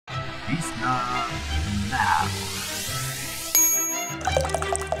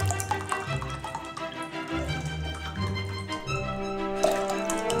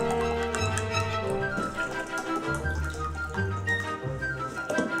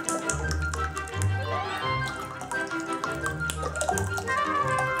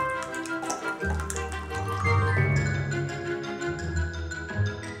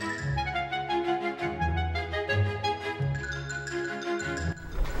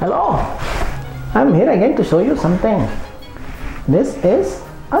Hello, I'm here again to show you something. This is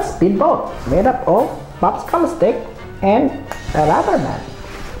a speedboat made up of popsicle stick and a rubber band.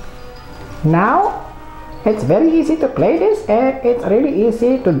 Now, it's very easy to play this and it's really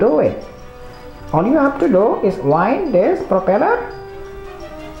easy to do it. All you have to do is wind this propeller,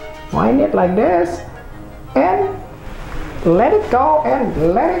 wind it like this, and let it go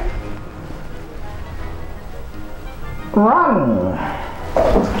and let it run.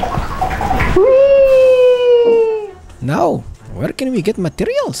 Whee! Now, where can we get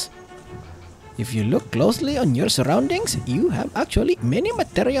materials? If you look closely on your surroundings, you have actually many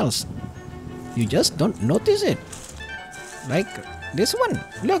materials. You just don't notice it. Like this one,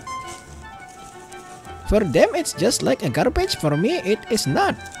 look. For them, it's just like a garbage. For me, it is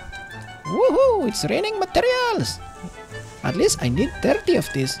not. Woohoo! It's raining materials. At least I need 30 of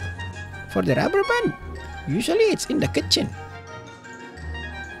this. For the rubber band, usually it's in the kitchen.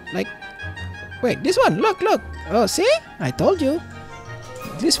 Like, wait, this one, look. Oh, see? I told you.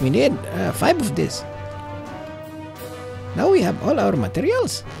 At least we need 5 of this. Now we have all our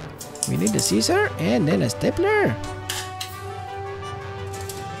materials. We need a scissor and then a stapler.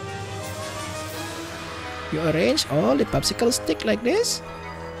 You arrange all the popsicle stick like this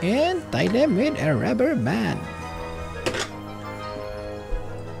and tie them with a rubber band.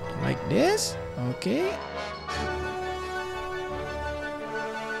 Like this, okay.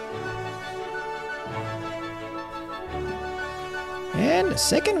 And the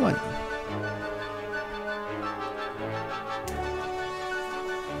second one.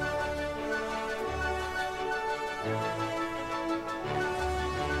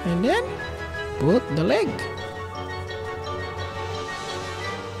 And then put the leg.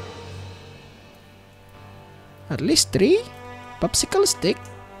 At least 3 popsicle stick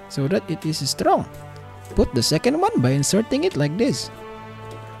so that it is strong. Put the second one by inserting it like this.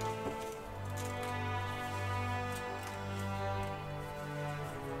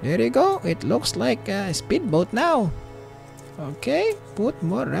 There you go, it looks like a speedboat now. Okay, put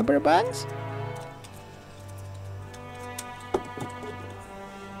more rubber bands.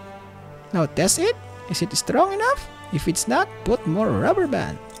 Now test it. Is it strong enough? If it's not, put more rubber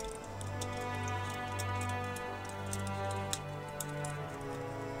band.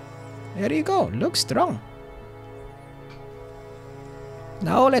 There you go, looks strong.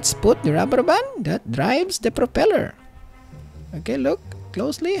 Now let's put the rubber band that drives the propeller. Okay, look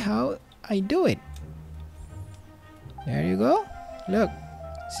closely how I do it. There you go. Look.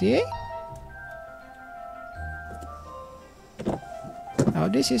 See? Now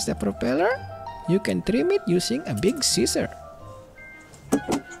this is the propeller. You can trim it using a big scissor.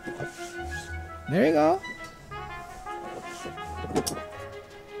 There you go.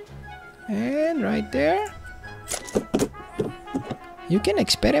 And right there. You can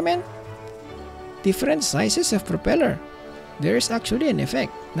experiment different sizes of propeller. There is actually an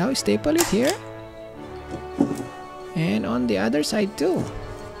effect. Now staple it here. And on the other side too.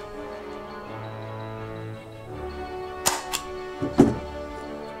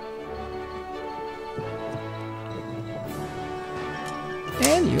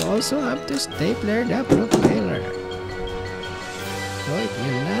 And you also have to stapler the propeller. So it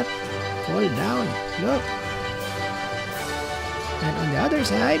will not fall down. Look. And on the other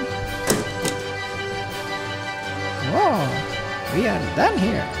side. Whoa! We are done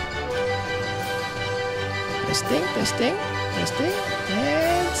here. Testing, and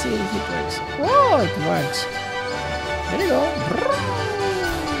see if it works. Whoa, it works. There you go.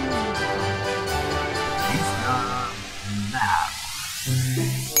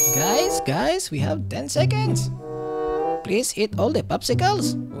 Guys, we have 10 seconds. Please eat all the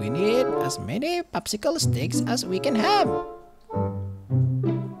popsicles. We need as many popsicle sticks as we can have.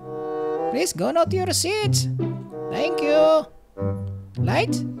 Please go now to your seats. Thank you.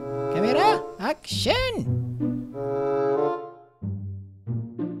 Light, camera, action!